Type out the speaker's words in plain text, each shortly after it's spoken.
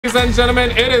ladies and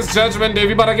gentlemen, it is Judgment Day.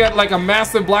 We about to get like a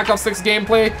massive Black Ops 6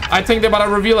 gameplay. I think they're about to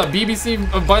reveal a BBC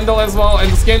bundle as well and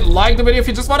the skin. Like the video if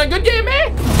you just want a good game, eh?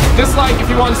 Dislike if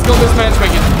you want skill-based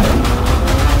matchmaking.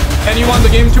 And you want the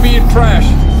game to be trash.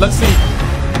 Let's see.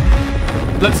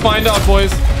 Let's find out,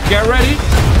 boys. Get ready.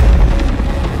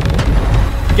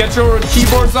 Get your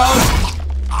keyboards out.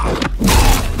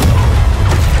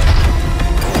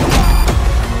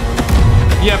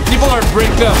 Yeah, people are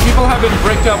bricked up. People have been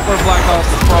bricked up for Black Ops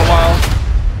for a while.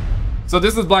 So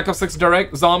this is Black Ops 6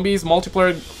 Direct, Zombies,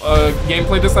 multiplayer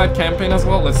gameplay this side, campaign as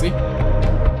well. Let's see.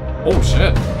 Oh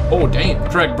shit. Oh dang.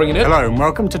 Direct, bringing it. Hello and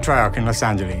welcome to Treyarch in Los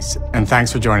Angeles, and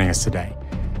thanks for joining us today.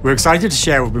 We're excited to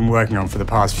share what we've been working on for the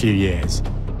past few years.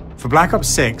 For Black Ops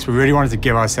 6, we really wanted to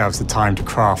give ourselves the time to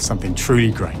craft something truly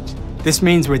great. This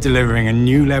means we're delivering a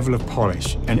new level of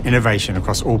polish and innovation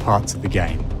across all parts of the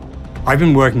game. I've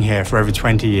been working here for over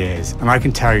 20 years, and I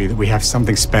can tell you that we have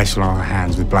something special on our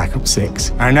hands with Black Ops 6.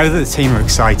 And I know that the team are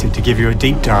excited to give you a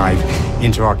deep dive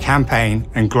into our campaign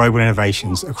and global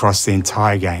innovations across the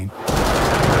entire game.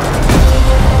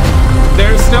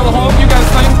 There's still hope, you guys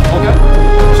think? Okay.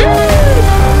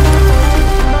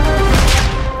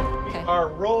 We are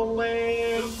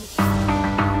rolling.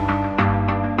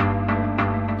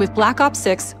 With Black Ops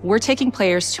 6, we're taking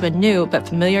players to a new but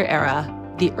familiar era,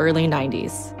 the early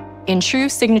 90s. In true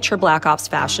signature Black Ops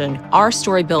fashion, our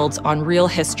story builds on real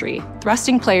history,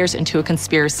 thrusting players into a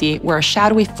conspiracy where a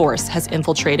shadowy force has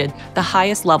infiltrated the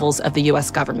highest levels of the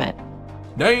US government,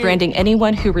 branding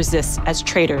anyone who resists as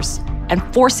traitors and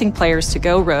forcing players to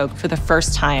go rogue for the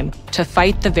first time to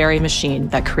fight the very machine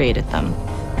that created them.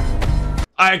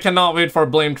 I cannot wait for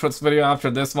Blame Truth's video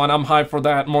after this one. I'm hyped for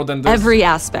that more than this. Every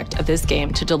aspect of this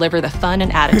game to deliver the fun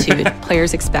and attitude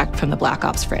players expect from the Black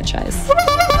Ops franchise.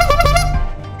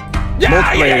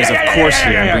 Multiplayer is of course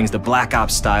here and brings the Black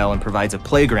Ops style and provides a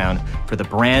playground for the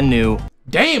brand new.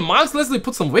 Damn, Miles Leslie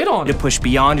put some weight on it. To push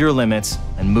beyond your limits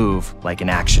and move like an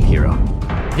action hero.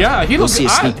 Yeah, We'll see a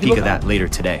sneak peek of that later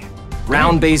today.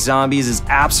 Round-based Zombies is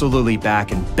absolutely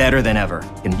back and better than ever,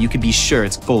 and you can be sure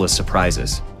it's full of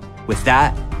surprises. With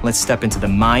that, let's step into the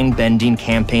mind-bending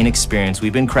campaign experience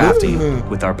we've been crafting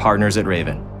with our partners at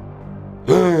Raven.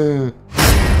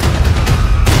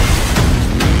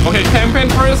 Okay, campaign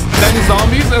first, then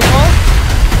Zombies as well.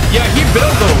 Yeah, he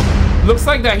built though. Looks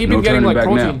like that he been getting like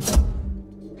protein.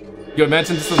 You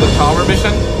imagine this is the tower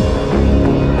mission.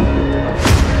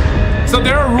 So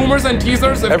there are rumors and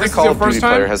teasers. If Every this Call is your of Duty first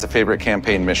time. player has a favorite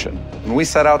campaign mission. When we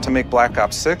set out to make Black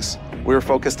Ops 6, we were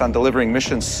focused on delivering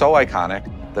missions so iconic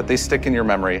that they stick in your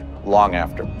memory long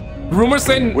after. Rumors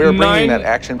saying we're bringing that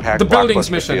action-packed the buildings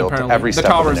blockbuster mission feel to apparently. every The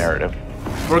step towers. of the narrative.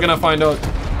 We're gonna find out.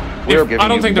 We're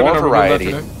giving you more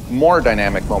variety, today. more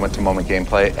dynamic moment-to-moment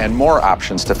gameplay, and more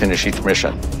options to finish each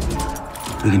mission.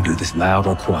 We can do this loud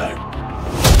or quiet.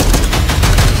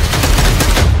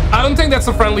 I don't think that's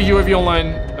a friendly UAV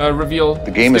Online reveal.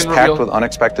 The game is packed with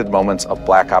unexpected moments of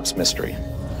Black Ops mystery.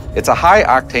 It's a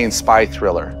high-octane spy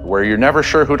thriller where you're never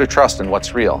sure who to trust and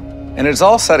what's real. And it's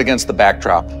all set against the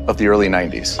backdrop of the early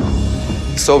 90s.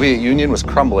 The Soviet Union was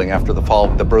crumbling after the fall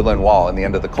of the Berlin Wall and the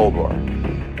end of the Cold War.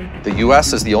 The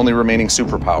US is the only remaining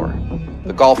superpower.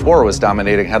 The Gulf War was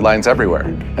dominating headlines everywhere,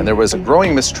 and there was a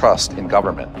growing mistrust in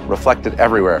government, reflected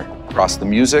everywhere across the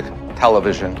music,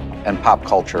 television, and pop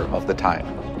culture of the time.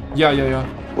 Yeah.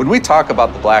 When we talk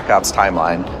about the Black Ops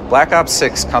timeline, Black Ops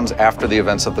 6 comes after the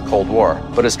events of the Cold War,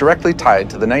 but is directly tied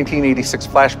to the 1986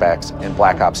 flashbacks in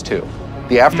Black Ops 2,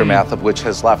 the aftermath of which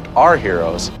has left our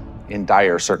heroes in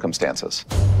dire circumstances.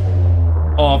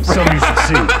 Oh, So you should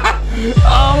see.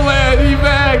 Oh man, he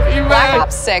back. Black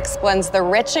Ops 6 blends the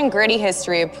rich and gritty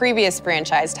history of previous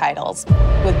franchise titles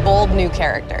with bold new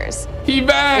characters. He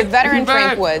back. With veteran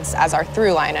Frank Woods as our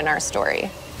through line in our story.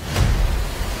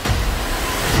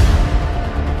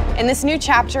 In this new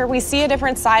chapter, we see a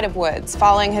different side of Woods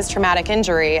following his traumatic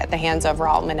injury at the hands of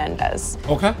Raul Menendez.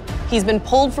 Okay. He's been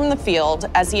pulled from the field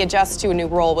as he adjusts to a new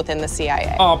role within the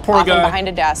CIA. Oh, poor often guy. behind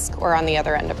a desk or on the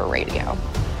other end of a radio.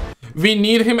 We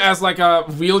need him as like a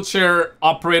wheelchair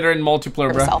operator in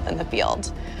multiplayer, bro. Himself in the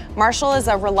field. Marshall is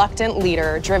a reluctant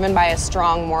leader driven by a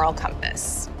strong moral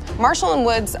compass. Marshall and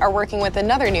Woods are working with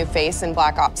another new face in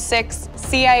Black Ops 6,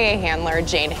 CIA handler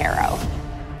Jane Harrow.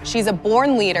 She's a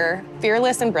born leader,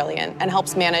 fearless and brilliant, and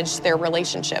helps manage their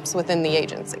relationships within the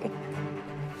agency.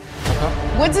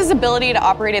 Woods' ability to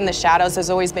operate in the shadows has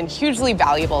always been hugely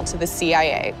valuable to the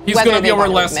CIA, He's whether gonna be they our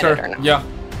want to admit it Lester. or not. Yeah.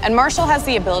 And Marshall has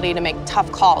the ability to make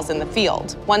tough calls in the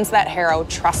field, ones that Harrow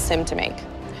trusts him to make.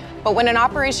 But when an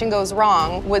operation goes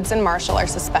wrong, Woods and Marshall are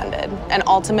suspended and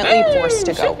ultimately forced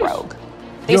to go rogue.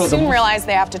 They soon realize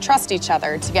they have to trust each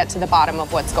other to get to the bottom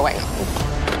of what's going on.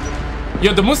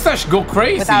 Yo, the mustache go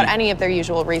crazy. Without any of their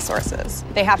usual resources.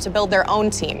 They have to build their own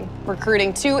team,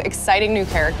 recruiting 2 exciting new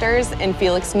characters in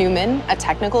Felix Newman, a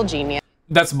technical genius.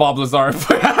 That's Bob Lazar.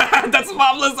 That's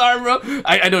Bob Lazar, bro.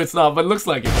 I know it's not, but it looks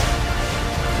like it.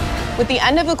 With the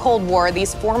end of the Cold War,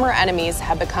 these former enemies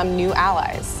have become new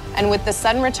allies. And with the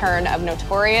sudden return of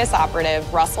notorious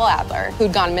operative Russell Adler,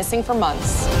 who'd gone missing for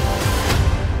months,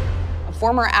 a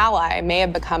former ally may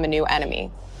have become a new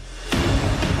enemy.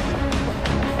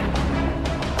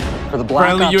 For the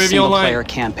Black Ops single-player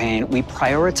campaign, we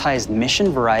prioritized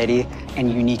mission variety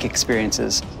and unique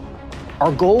experiences.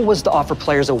 Our goal was to offer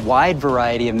players a wide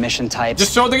variety of mission types,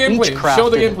 just show the gameplay. each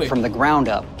crafted from the ground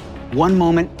up. One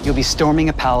moment, you'll be storming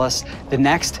a palace. The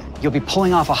next, you'll be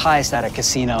pulling off a heist at a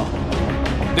casino.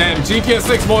 Damn, GTA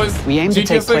 6, boys. We aim to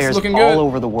take players all good.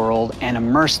 over the world and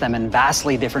immerse them in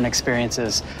vastly different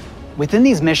experiences. Within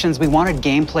these missions, we wanted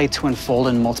gameplay to unfold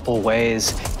in multiple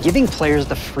ways, giving players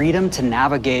the freedom to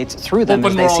navigate through them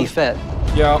as they see fit.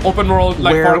 Yeah, open world,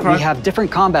 like where we have different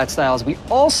combat styles, we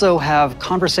also have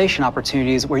conversation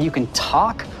opportunities where you can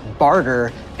talk,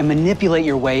 barter, and manipulate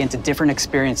your way into different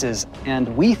experiences.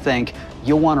 And we think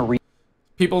you'll want to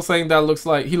people saying that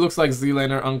he looks like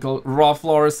Zlaner uncle. Raw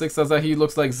Flower 6 says that he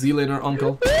looks like Zlaner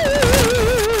uncle.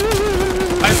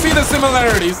 I see the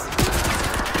similarities.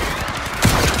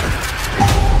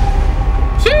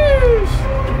 Sheesh.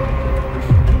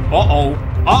 Uh-oh.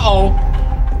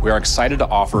 Uh-oh. We are excited to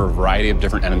offer a variety of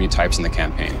different enemy types in the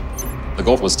campaign. The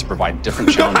goal was to provide different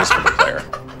challenges for the player.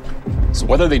 So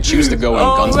whether they choose to go in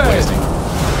guns blazing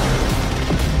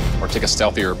or take a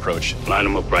stealthier approach. Line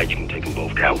them up right, you can take them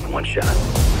both out with one shot.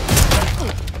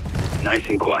 Nice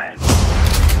and quiet.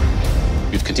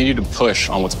 We've continued to push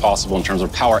on what's possible in terms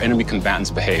of how our enemy combatants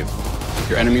behave.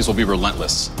 Your enemies will be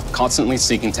relentless, constantly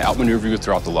seeking to outmaneuver you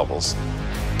throughout the levels.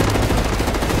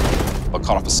 They'll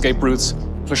cut off escape routes,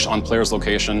 push on players'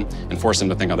 location, and force them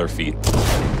to think on their feet.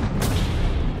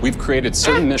 We've created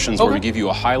certain missions where we give you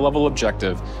a high-level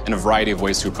objective and a variety of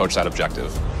ways to approach that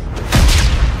objective.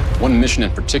 One mission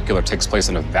in particular takes place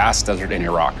in a vast desert in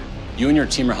Iraq. You and your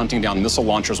team are hunting down missile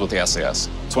launchers with the SAS.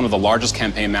 It's one of the largest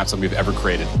campaign maps that we've ever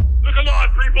created. Look alive,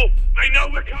 people! They know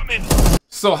we're coming!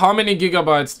 So how many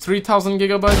gigabytes? 3,000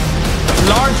 gigabytes?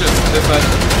 Largest, they said.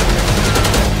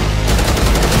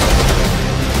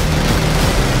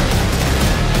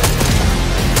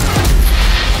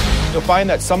 You'll find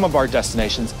that some of our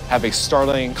destinations have a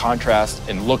startling contrast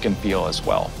in look and feel as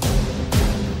well.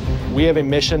 We have a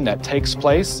mission that takes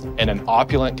place in an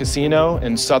opulent casino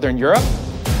in Southern Europe.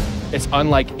 It's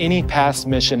unlike any past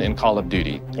mission in Call of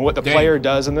Duty. And what the player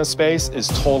does in this space is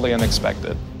totally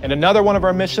unexpected. And another one of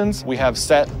our missions we have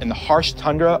set in the harsh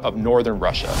tundra of northern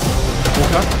Russia.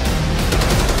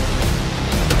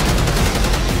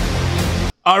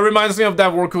 Reminds me of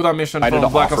that Workuda mission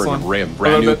from Black Ops 1. An array of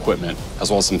brand new equipment, as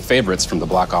well as some favorites from the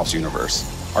Black Ops universe.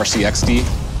 RCXD,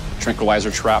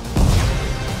 Tranquilizer Trap,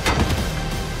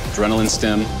 Adrenaline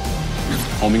Stim,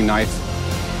 Homing Knife,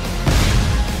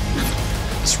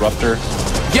 Disruptor.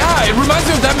 Yeah, it reminds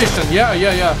me of that mission.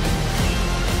 Yeah.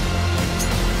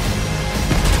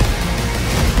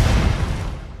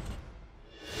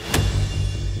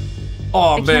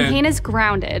 Oh, the campaign is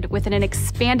grounded within an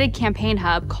expanded campaign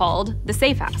hub called the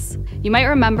Safe House. You might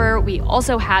remember we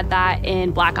also had that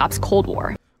in Black Ops Cold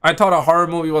War. I thought a horror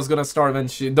movie was gonna start when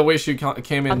the way she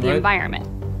came in, of the environment.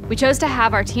 We chose to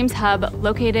have our team's hub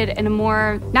located in a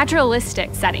more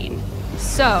naturalistic setting.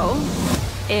 So,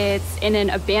 it's in an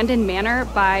abandoned manor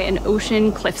by an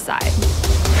ocean cliffside.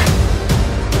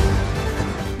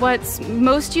 What's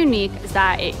most unique is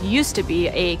that it used to be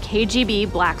a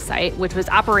KGB black site, which was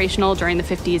operational during the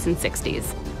 50s and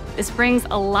 60s. This brings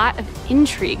a lot of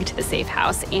intrigue to the Safe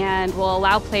House and will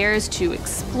allow players to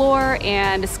explore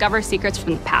and discover secrets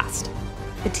from the past.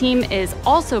 The team is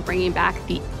also bringing back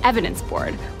the evidence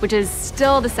board, which is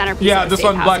still the centerpiece of the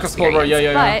Safe House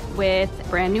experience, but with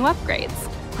brand new upgrades.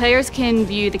 Players can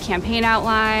view the campaign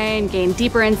outline, gain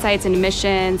deeper insights into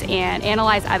missions, and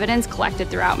analyze evidence collected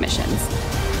throughout missions.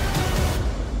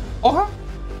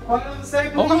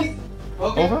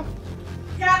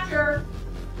 Capture.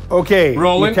 Okay,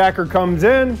 rolling. The attacker comes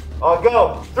in. I'll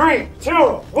go. 3, 2,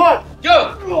 1,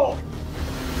 go!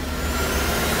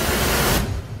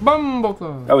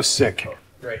 That was sick.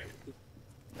 Great.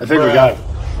 I think we got it.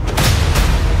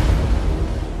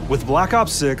 With Black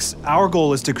Ops 6, our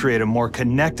goal is to create a more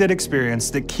connected experience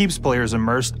that keeps players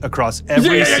immersed across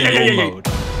every single mode.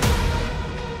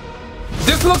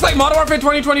 This looks like Modern Warfare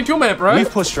 2022 map, right? We've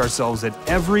pushed ourselves at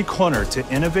every corner to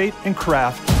innovate and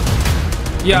craft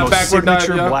the most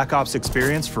signature Black Ops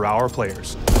experience for our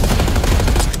players.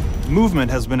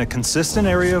 movement has been a consistent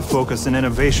area of focus and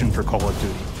innovation for Call of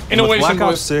Duty. And with Black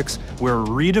Ops 6, we're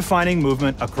redefining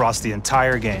movement across the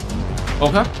entire game.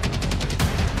 Okay.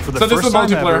 For the first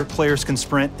time ever, players can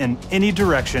sprint in any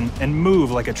direction and move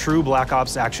like a true Black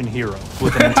Ops action hero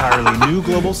with an entirely new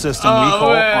global system we call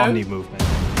Omni Movement.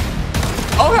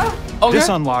 Okay. This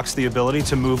unlocks the ability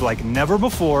to move like never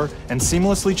before and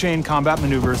seamlessly chain combat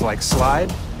maneuvers like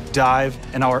slide, dive,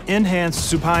 and our enhanced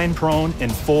supine prone in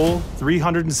full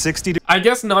 360 I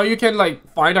guess now you can like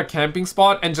find a camping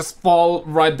spot and just fall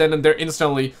right then and there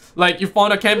instantly. Like you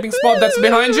found a camping spot that's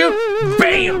behind you,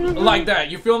 bam, like that.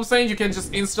 You feel what I'm saying? You can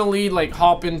just instantly like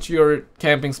hop into your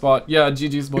camping spot. Yeah,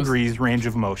 GG's boys. Degrees range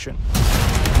of motion.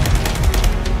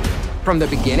 From the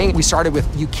beginning, we started with,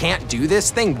 you can't do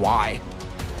this thing, why?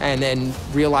 And then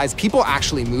realized people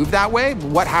actually move that way.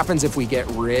 What happens if we get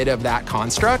rid of that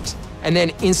construct? And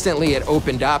then instantly it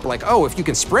opened up like, oh, if you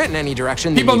can sprint in any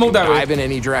direction, then you can dive in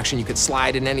any direction, you could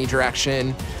slide in any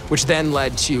direction, which then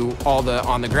led to all the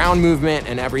on-the-ground movement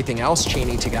and everything else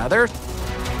chaining together.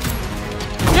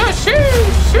 Yeah, shoot!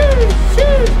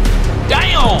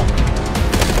 Damn!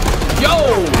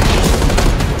 Yo!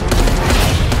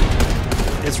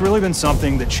 It's really been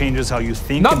something that changes how you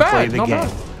think and play the game,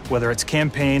 whether it's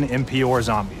campaign, MP, or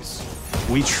zombies.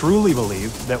 We truly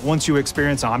believe that once you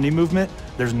experience Omni movement,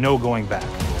 there's no going back.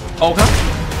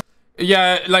 Okay.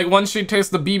 Yeah, like once she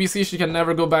tastes the BBC, she can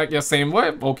never go back. Yeah, same way.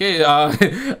 Okay.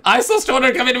 ISO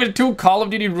Stoner coming with 2 Call of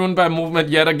Duty ruined by movement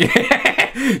yet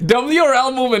again. W or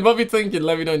L movement? What we thinking?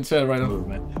 Let me know in chat right now.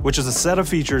 Movement, which is a set of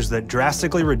features that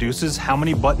drastically reduces how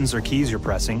many buttons or keys you're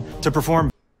pressing to perform.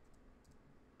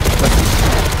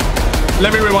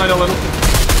 Let me rewind a little.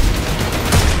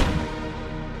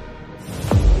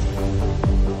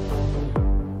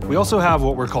 We also have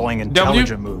what we're calling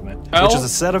intelligent movement, which is a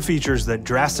set of features that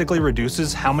drastically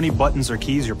reduces how many buttons or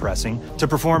keys you're pressing to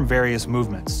perform various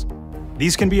movements.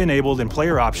 These can be enabled in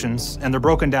player options, and they're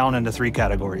broken down into 3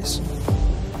 categories: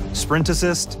 sprint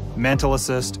assist, mantle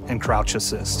assist, and crouch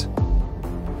assist.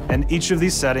 And each of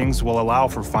these settings will allow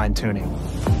for fine-tuning.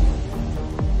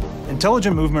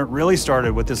 Intelligent movement really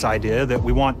started with this idea that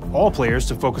we want all players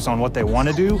to focus on what they want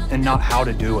to do and not how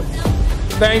to do it.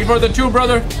 Thank you for the 2,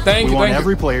 brother. Thank you. We want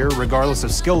every player, regardless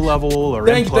of skill level or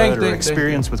input or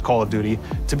experience with Call of Duty,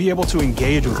 to be able to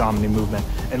engage with Omni movement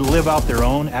and live out their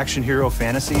own action hero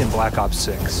fantasy in Black Ops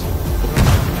 6.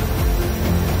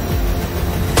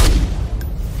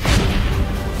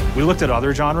 We looked at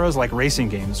other genres like racing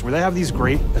games, where they have these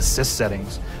great assist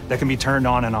settings that can be turned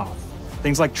on and off.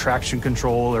 Things like traction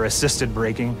control or assisted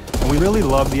braking, and we really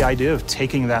love the idea of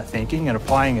taking that thinking and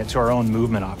applying it to our own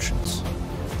movement options.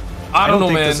 I don't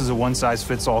think this is a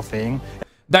one-size-fits-all thing.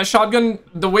 That shotgun,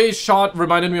 the way it's shot,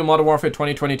 reminded me of Modern Warfare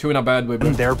 2022 in a bad way.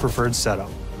 And their preferred setup.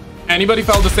 Anybody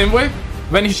felt the same way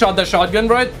when he shot that shotgun,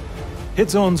 right? Hit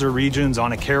zones are regions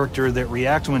on a character that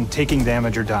react when taking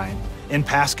damage or dying. In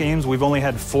past games, we've only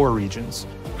had 4 regions.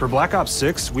 For Black Ops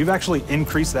 6, we've actually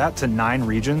increased that to 9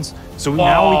 regions, so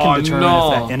now we can determine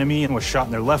if that enemy was shot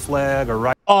in their left leg or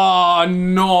right. Oh,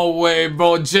 no way,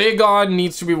 bro. J-God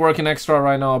needs to be working extra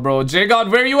right now, bro.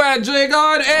 J-God, where you at,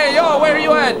 J-God? Hey, yo, where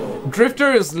you at?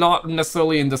 Drifter is not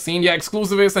necessarily in the scene. Yeah,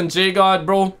 Exclusivist and J-God,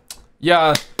 bro.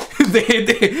 Yeah,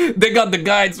 they got the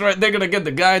guides right. They're gonna get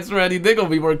the guides ready. They're gonna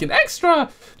be working extra.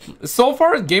 So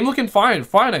far, game looking fine.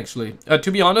 Fine, actually.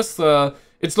 To be honest,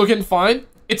 it's looking fine.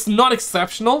 It's not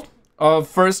exceptional.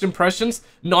 First impressions,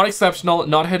 not exceptional.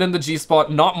 Not hitting the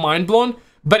G-spot. Not mind blown.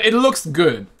 But it looks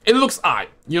good. It looks aight.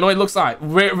 You know, it looks aight.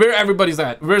 Where everybody's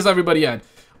at. Where's everybody at?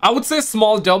 I would say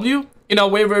small W in a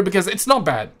way because it's not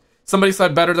bad. Somebody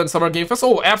said better than Summer Game Fest.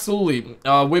 Oh, absolutely.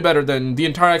 Way better than the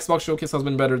entire Xbox Showcase has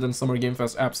been better than Summer Game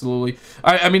Fest. Absolutely.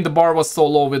 I mean, the bar was so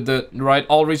low with the, right?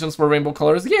 All regions were rainbow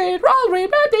colors. Yeah,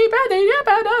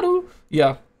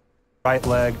 yeah. Right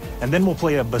leg, and then we'll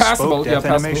play a bespoke death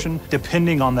animation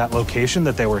depending on that location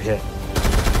that they were hit.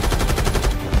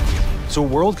 So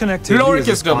world connectivity is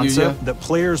this concept that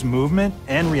players' movement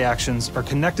and reactions are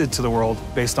connected to the world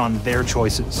based on their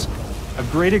choices. A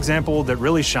great example that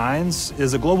really shines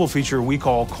is a global feature we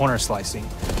call corner slicing,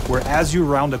 where as you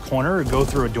round a corner or go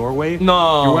through a doorway,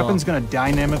 your weapon's going to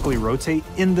dynamically rotate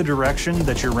in the direction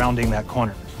that you're rounding that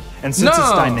corner. And since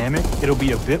it's dynamic, it'll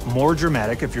be a bit more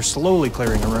dramatic if you're slowly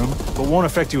clearing a room, but won't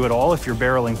affect you at all if you're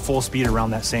barreling full speed around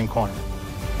that same corner.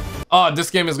 Oh, this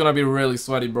game is gonna be really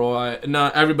sweaty, bro. Nah,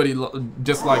 everybody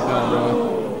just like that,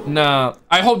 bro. Nah,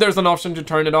 I hope there's an option to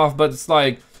turn it off, but it's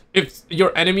like, if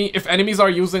enemies are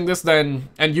using this, then,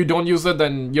 and you don't use it,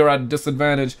 then you're at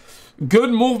disadvantage.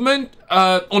 Good movement,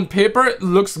 on paper,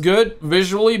 looks good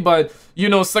visually, but you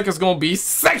know, sick is gonna be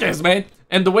sick, man.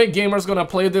 And the way gamers gonna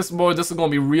play this, boy, this is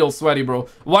gonna be real sweaty, bro.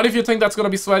 What if you think that's gonna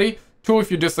be sweaty? 2 if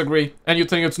you disagree, and you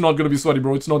think it's not gonna be sweaty,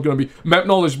 bro. It's not gonna be map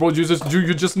knowledge, bro. You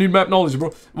just need map knowledge,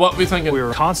 bro. What we thinking?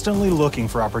 We're constantly looking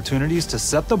for opportunities to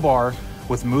set the bar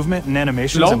with movement and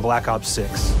animations in Black Ops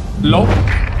 6. Low.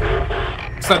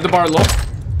 Set the bar low.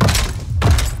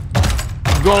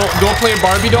 Go play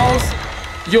Barbie dolls.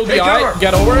 You'll be alright.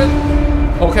 Get over it.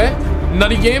 Okay.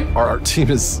 Nutty game. Our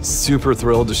team is super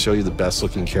thrilled to show you the best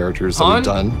looking characters that we've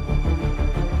done.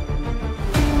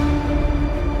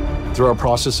 Through our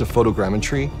process of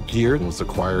photogrammetry, gear was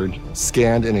acquired,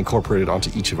 scanned, and incorporated onto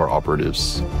each of our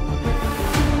operatives.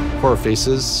 For our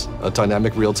faces, a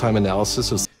dynamic real-time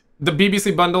analysis of the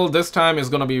BBC bundle this time is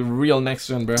gonna be real next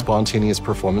gen, bro. Spontaneous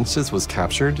performances was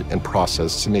captured and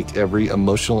processed to make every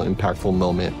emotional, impactful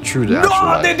moment true to actual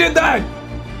life. They did that!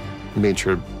 We made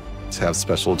sure to have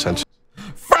special attention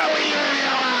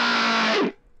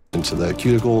to the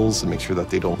cuticles and make sure that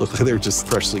they don't look like they're just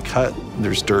freshly cut.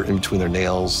 There's dirt in between their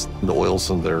nails, the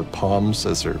oils on their palms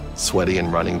as they're sweaty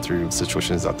and running through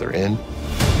situations that they're in.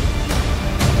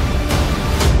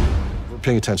 We're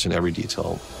paying attention to every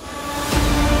detail.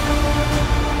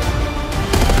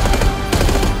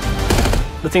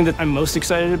 The thing that I'm most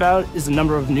excited about is the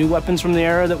number of new weapons from the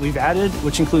era that we've added,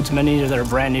 which includes many that are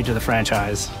brand new to the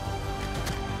franchise.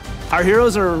 Our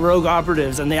heroes are rogue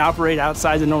operatives, and they operate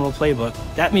outside the normal playbook.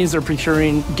 That means they're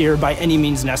procuring gear by any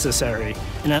means necessary,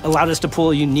 and it allowed us to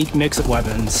pull a unique mix of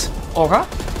weapons.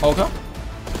 Okay.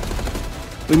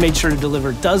 We made sure to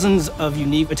deliver dozens of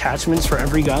unique attachments for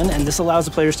every gun, and this allows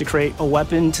the players to create a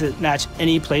weapon to match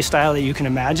any playstyle that you can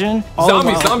imagine, all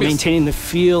while maintaining the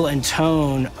feel and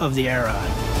tone of the era.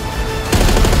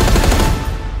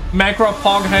 Macro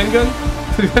Pog handgun?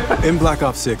 In Black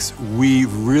Ops 6, we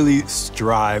really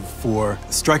strive for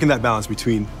striking that balance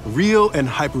between real and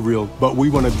hyper-real, but we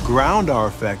want to ground our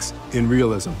effects in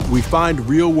realism. We find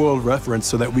real-world reference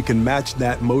so that we can match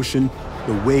that motion,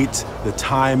 the weight, the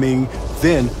timing,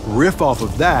 then riff off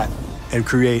of that and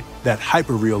create that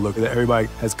hyper-real look that everybody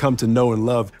has come to know and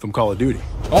love from Call of Duty.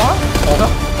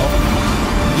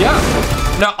 Yeah.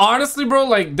 Now, honestly, bro,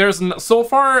 like, there's so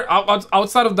far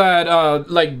outside of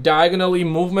that, like, diagonally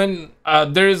movement,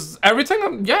 there's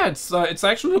everything. Yeah, it's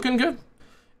actually looking good.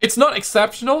 It's not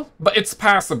exceptional, but it's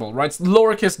passable, right? It's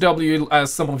lowercase w,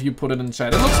 as some of you put it in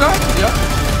chat. It looks nice,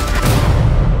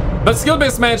 yeah. But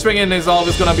skill-based matchmaking is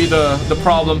always gonna be the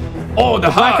problem. Oh,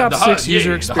 the Black Ops 6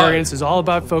 user experience is all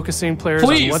about focusing players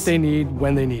on what they need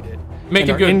when they need it. Make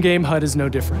it good. Our in-game HUD is no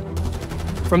different.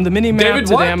 From the mini-map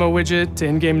to the ammo widget to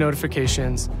in-game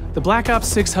notifications, the Black Ops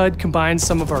 6 HUD combines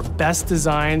some of our best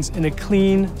designs in a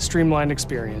clean, streamlined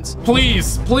experience.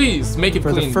 Please, make it clean.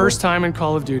 For the first bro. time in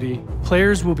Call of Duty,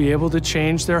 players will be able to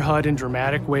change their HUD in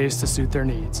dramatic ways to suit their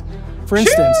needs. For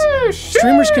instance,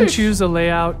 streamers can choose a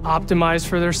layout optimized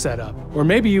for their setup, or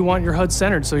maybe you want your HUD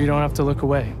centered so you don't have to look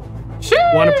away.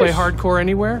 Want to play hardcore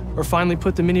anywhere, or finally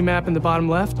put the mini-map in the bottom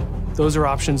left? Those are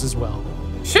options as well.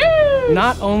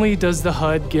 Not only does the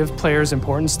HUD give players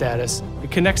important status,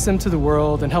 it connects them to the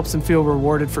world and helps them feel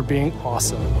rewarded for being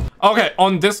awesome. Okay,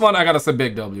 on this one, I gotta say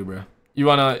big W, bro. You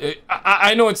wanna...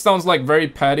 I know it sounds like very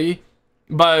petty,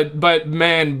 but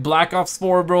man, Black Ops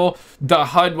 4, bro, the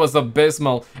HUD was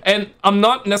abysmal. And I'm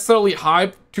not necessarily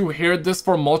hyped to hear this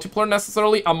for multiplayer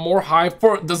necessarily. I'm more hyped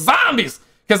for the zombies.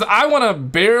 Because I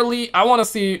want to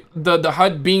see the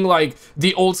HUD being like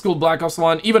the old school Black Ops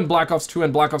 1, even Black Ops 2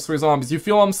 and Black Ops 3 zombies. You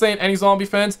feel what I'm saying? Any zombie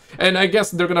fans? And I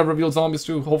guess they're going to reveal zombies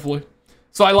too, hopefully.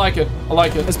 So I like it.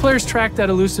 As players track that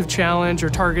elusive challenge or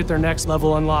target their next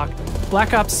level unlock,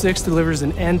 Black Ops 6 delivers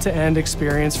an end-to-end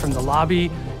experience from the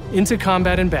lobby into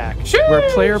combat and back, where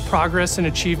player progress and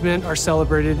achievement are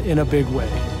celebrated in a big way.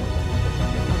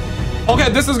 Okay,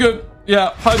 this is good. Yeah,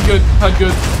 HUD good, HUD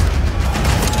good.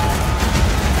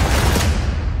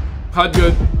 HUD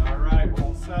good. Alright,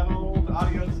 all settled.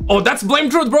 Audio. Oh, that's Blame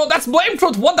Truth, bro. That's Blame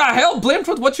Truth. What the hell? Blame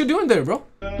Truth, what you doing there, bro?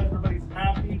 Everybody's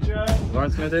happy, Joe.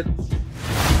 Lawrence Smith it.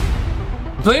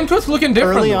 Blame Truth looking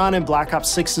different. Early on in Black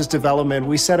Ops 6's development,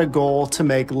 we set a goal to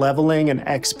make leveling and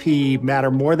XP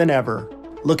matter more than ever.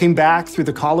 Looking back through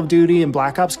the Call of Duty and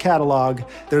Black Ops catalog,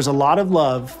 there's a lot of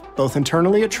love, both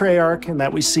internally at Treyarch and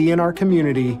that we see in our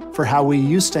community, for how we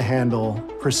used to handle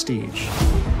prestige.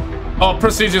 Oh,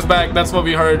 Prestige is back. That's what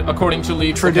we heard, according to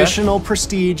leaks. Traditional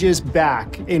Prestige is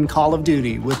back in Call of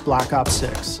Duty with Black Ops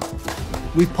 6.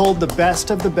 We've pulled the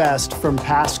best of the best from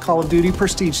past Call of Duty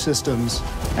Prestige systems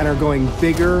and are going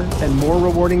bigger and more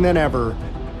rewarding than ever.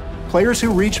 Players who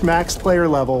reach max player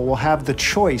level will have the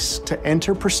choice to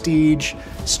enter Prestige,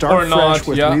 start fresh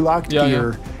with relocked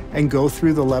gear, and go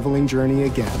through the leveling journey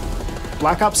again.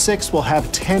 Black Ops 6 will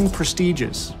have 10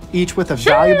 prestiges, each with a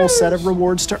valuable set of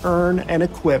rewards to earn and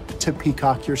equip to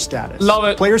peacock your status. Love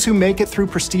it. Players who make it through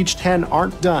Prestige 10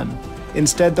 aren't done.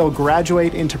 Instead, they'll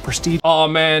graduate into Prestige. Oh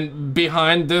man,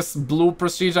 behind this blue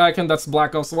Prestige icon, that's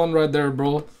Black Ops 1 right there,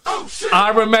 bro. Oh, shit.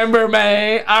 I remember,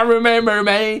 man. I remember,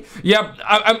 man. Yep,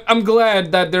 I'm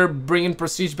glad that they're bringing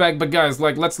Prestige back, but guys,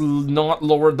 like, let's not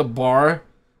lower the bar.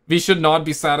 We should not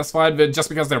be satisfied with just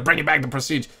because they're bringing back the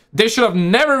Prestige. They should have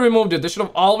never removed it. They should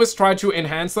have always tried to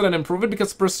enhance it and improve it,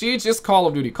 because Prestige is Call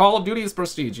of Duty. Call of Duty is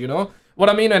Prestige, you know what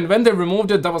I mean? And when they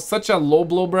removed it, that was such a low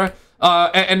blow, bruh.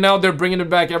 And now they're bringing it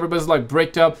back. Everybody's like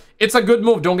bricked up. It's a good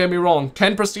move, don't get me wrong.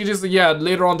 10 prestiges, yeah,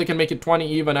 later on they can make it 20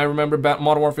 even. I remember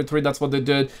Modern Warfare 3, that's what they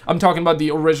did. I'm talking about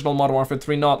the original Modern Warfare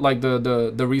 3, not like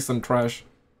the recent trash.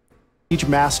 Each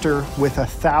master with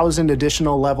 1,000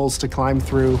 additional levels to climb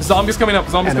through. Zombies coming up,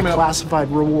 zombies coming up. And a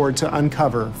classified reward to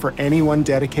uncover for anyone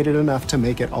dedicated enough to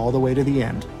make it all the way to the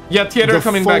end. Yeah, theater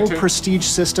coming back too. The full prestige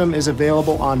system is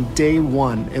available on day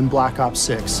 1 in Black Ops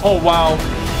 6. Oh wow,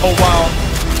 oh wow.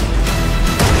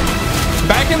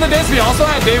 Back in the days, we also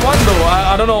had day 1 though.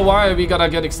 I don't know why we gotta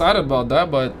get excited about that,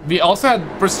 but we also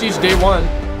had prestige day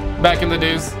 1 back in the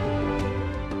days.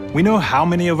 We know how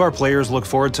many of our players look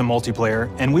forward to multiplayer,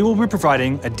 and we will be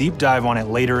providing a deep dive on it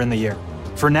later in the year.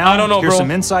 For now, here's some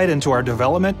insight into our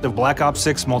development of Black Ops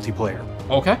 6 multiplayer.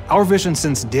 Okay. Our vision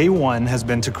since day 1 has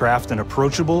been to craft an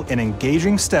approachable and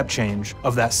engaging step change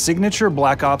of that signature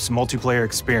Black Ops multiplayer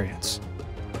experience.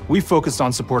 We focused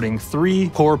on supporting 3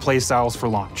 core playstyles for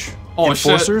launch. Oh,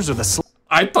 Enforcers shit. Are the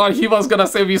I thought he was gonna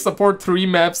say we support 3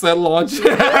 maps at launch. Yo,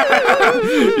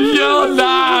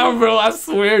 nah, bro. I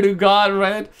swear to God,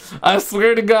 man. I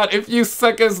swear to God, if you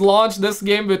suckers launch this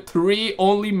game with 3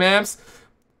 only maps,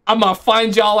 I'ma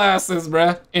find y'all asses,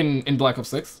 bruh. In Black Ops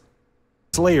 6.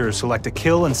 Slayers who like to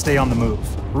kill and stay on the move.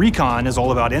 Recon is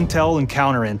all about intel and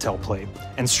counter-intel play.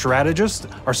 And strategists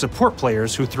are support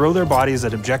players who throw their bodies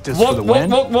at objectives for the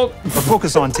win, or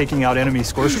focus on taking out enemy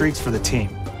score streaks for the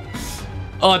team.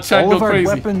 Oh, check, all of our crazy.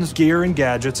 weapons, gear, and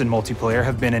gadgets in multiplayer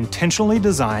have been intentionally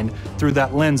designed through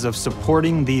that lens of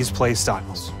supporting these play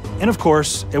styles. And of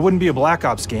course, it wouldn't be a Black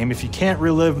Ops game if you can't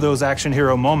relive those action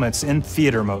hero moments in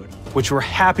theater mode, which we're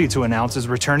happy to announce is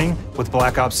returning with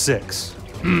Black Ops 6.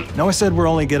 Now, I said we're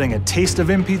only getting a taste of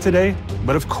MP today,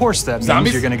 but of course that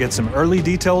means you're gonna get some early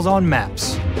details on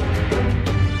maps.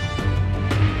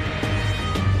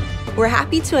 We're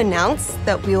happy to announce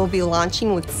that we will be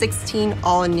launching with 16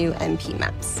 all-new MP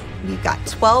maps. We've got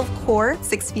 12 core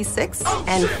 6v6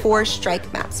 and 4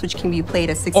 strike maps, which can be played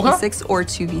as 6v6 or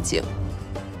 2v2.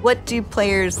 What do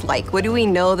players like? What do we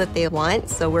know that they want?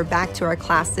 So we're back to our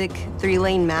classic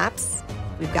 3-lane maps.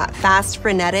 We've got fast,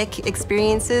 frenetic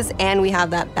experiences, and we have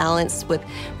that balance with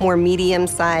more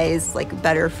medium-sized, like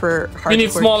better for hardcore we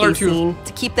need smaller pacing,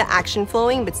 to keep the action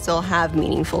flowing, but still have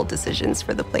meaningful decisions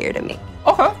for the player to make.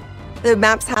 Okay. The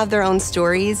maps have their own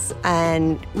stories,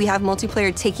 and we have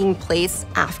multiplayer taking place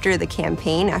after the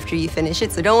campaign, after you finish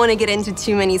it. So don't want to get into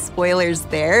too many spoilers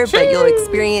there, but you'll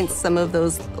experience some of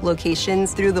those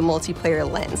locations through the multiplayer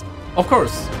lens. Of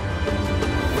course.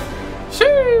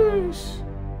 Sheesh.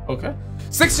 Okay.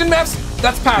 16 maps,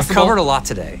 that's passable. We've covered a lot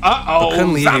today. Uh-oh. But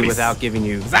couldn't leave Zombies. you without giving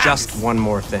you just one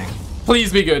more thing.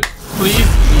 Please be good. Please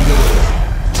be good.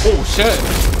 Oh, shit.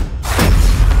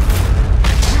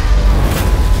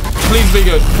 Please be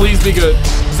good. Please be good.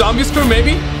 Zombie screw,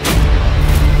 maybe?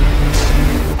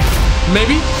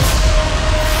 Maybe?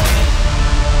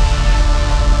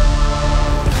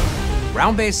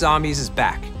 Round-based Zombies is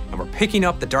back, and we're picking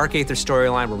up the Dark Aether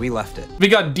storyline where we left it. We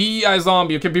got DEI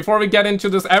Zombie. Okay, before we get into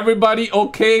this, everybody,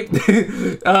 okay?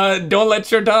 Don't let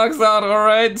your dogs out, all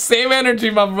right? Same energy,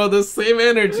 my brothers. Same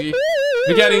energy.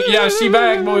 We getting, yeah, she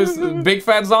back, boys. Big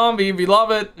fat zombie. We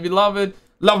love it. We love it.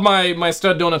 Love my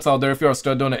stud donuts out there. If you're a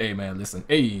stud donut, hey man, listen,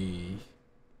 hey.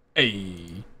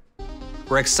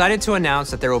 We're excited to announce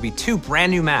that there will be 2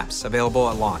 brand new maps available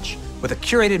at launch, with a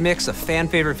curated mix of fan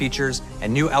favorite features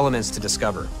and new elements to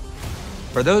discover.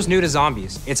 For those new to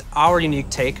Zombies, it's our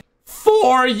unique take.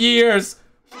 4 years.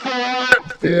 4 years.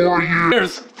 4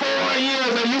 years. And you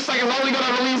like it's only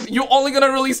gonna release. You're only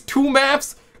gonna release 2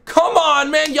 maps. Come on,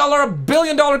 man. Y'all are a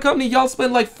billion-dollar company. Y'all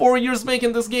spent like 4 years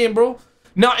making this game, bro.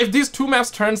 Now, if these 2 maps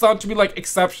turns out to be like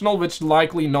exceptional, which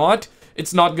likely not,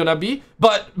 it's not gonna be.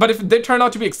 But if they turn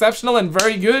out to be exceptional and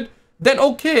very good, then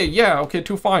okay, yeah, okay,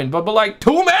 2 fine. But like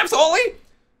 2 maps only?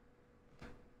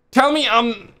 Tell me,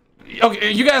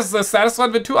 okay, you guys are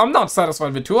satisfied with 2? I'm not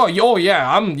satisfied with 2. Oh yeah,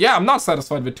 I'm not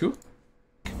satisfied with 2.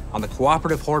 On the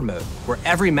cooperative horde mode, where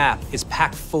every map is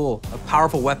packed full of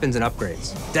powerful weapons and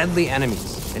upgrades, deadly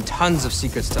enemies, and tons of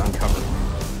secrets to uncover.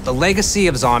 The legacy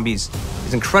of Zombies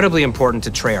is incredibly important to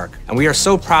Treyarch, and we are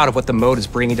so proud of what the mode is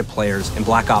bringing to players in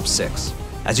Black Ops 6.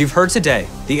 As you've heard today,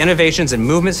 the innovations in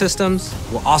movement systems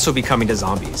will also be coming to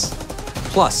zombies.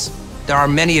 Plus, there are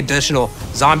many additional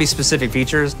zombie-specific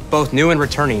features, both new and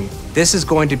returning. This is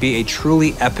going to be a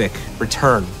truly epic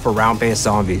return for round-based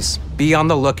zombies. Be on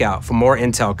the lookout for more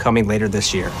intel coming later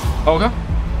this year. Okay,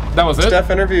 that was it.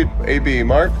 Steph interviewed AB.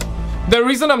 Mark? The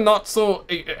reason I'm not so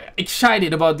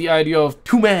excited about the idea of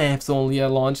 2 maps only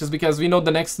at launch is because we know the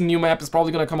next new map is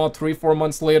probably going to come out 3-4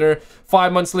 months later,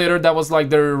 5 months later. That was like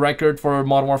their record for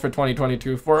Modern Warfare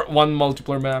 2022 for one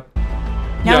multiplayer map.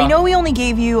 Now, we know we only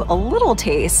gave you a little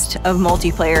taste of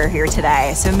multiplayer here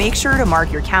today, so make sure to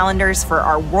mark your calendars for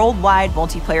our worldwide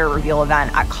multiplayer reveal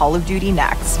event at Call of Duty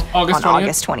Next on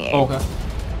August 28th. Okay.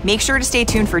 Make sure to stay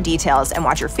tuned for details and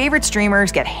watch your favorite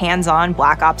streamers get hands-on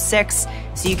Black Ops 6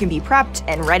 so you can be prepped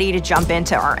and ready to jump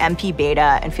into our MP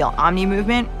beta and feel Omni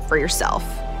movement for yourself.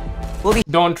 We'll be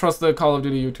Don't trust the Call of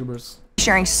Duty YouTubers.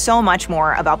 Sharing so much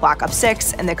more about Black Ops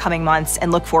 6 in the coming months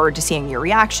and look forward to seeing your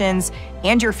reactions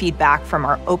and your feedback from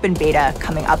our open beta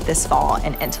coming up this fall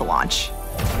and into launch.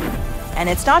 And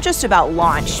it's not just about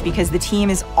launch, because the team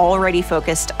is already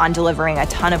focused on delivering a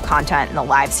ton of content in the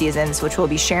live seasons, which we'll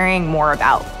be sharing more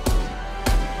about.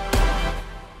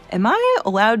 Am I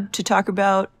allowed to talk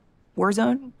about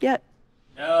Warzone yet?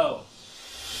 No.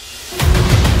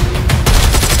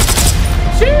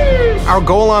 Our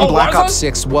goal on Black Ops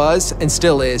 6 was, and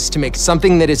still is, to make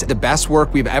something that is the best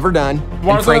work we've ever done,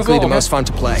 and frankly, the most fun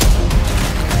to play.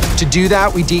 To do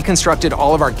that, we deconstructed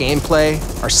all of our gameplay,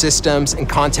 our systems, and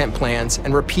content plans,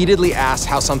 and repeatedly asked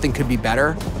how something could be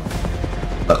better.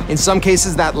 In some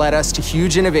cases, that led us to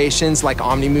huge innovations like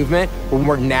Omni Movement, where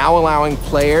we're now allowing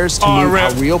players to move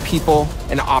how real people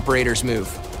and operators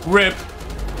move. RIP.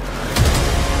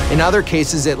 In other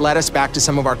cases, it led us back to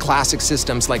some of our classic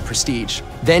systems like Prestige,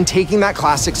 then taking that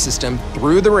classic system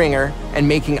through the ringer and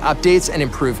making updates and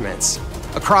improvements.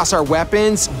 Across our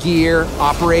weapons, gear,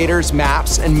 operators,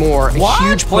 maps, and more, a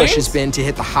huge push has been to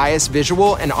hit the highest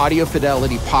visual and audio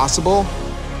fidelity possible.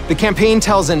 The campaign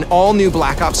tells an all-new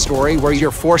Black Ops story where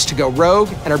you're forced to go rogue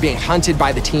and are being hunted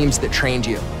by the teams that trained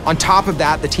you. On top of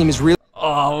that, the team is really...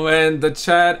 Oh man, the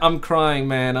chat, I'm crying,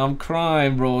 man. I'm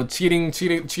crying, bro.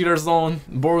 Cheater zone,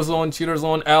 Warzone, cheater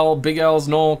zone, L, big L's,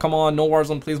 no, come on, no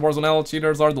Warzone, please, Warzone L.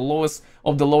 Cheaters are the lowest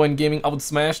of the low in gaming. I would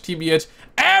smash TBH.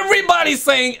 Everybody's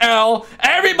saying L,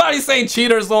 everybody's saying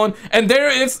cheater zone, and there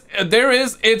is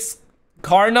it's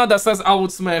Karna that says I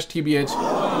would smash TBH.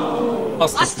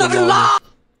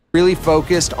 really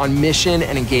focused on mission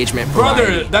and engagement variety.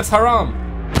 Brother, that's haram.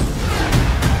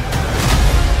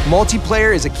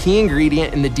 Multiplayer is a key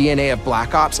ingredient in the DNA of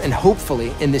Black Ops, and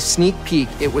hopefully, in this sneak peek,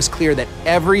 it was clear that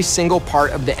every single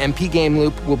part of the MP game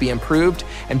loop will be improved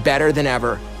and better than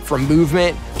ever, from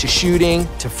movement, to shooting,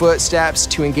 to footsteps,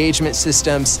 to engagement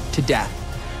systems, to death.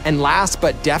 And last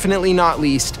but definitely not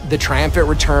least, the triumphant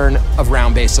return of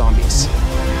round-based zombies.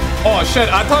 Oh shit,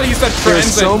 I thought he said transit.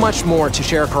 There's so much more to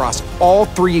share across all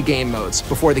 3 game modes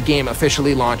before the game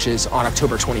officially launches on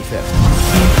October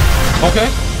 25th. Okay.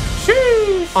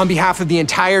 On behalf of the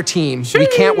entire team, we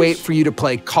can't wait for you to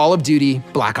play Call of Duty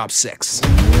Black Ops 6.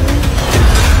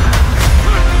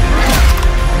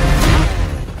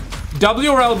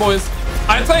 WRL boys,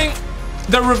 I think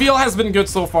the reveal has been good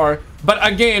so far, but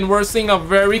again, we're seeing a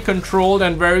very controlled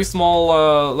and very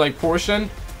small like portion.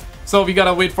 So we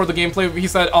gotta wait for the gameplay. He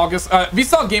said August, we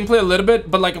saw gameplay a little bit,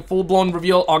 but like a full-blown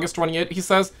reveal August 28th, he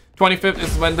says. 25th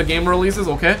is when the game releases,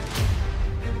 okay?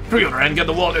 Pre-order and get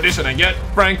the World Edition and get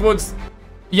Frank Woods.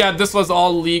 Yeah, this was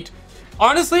all leaked.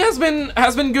 Honestly, has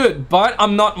been good, but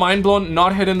I'm not mind blown,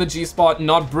 not hitting the G spot,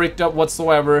 not bricked up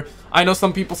whatsoever. I know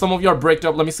some of you are bricked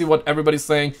up. Let me see what everybody's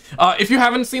saying. If you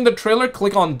haven't seen the trailer,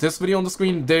 click on this video on the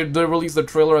screen. They released the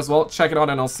trailer as well. Check it out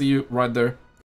and I'll see you right there.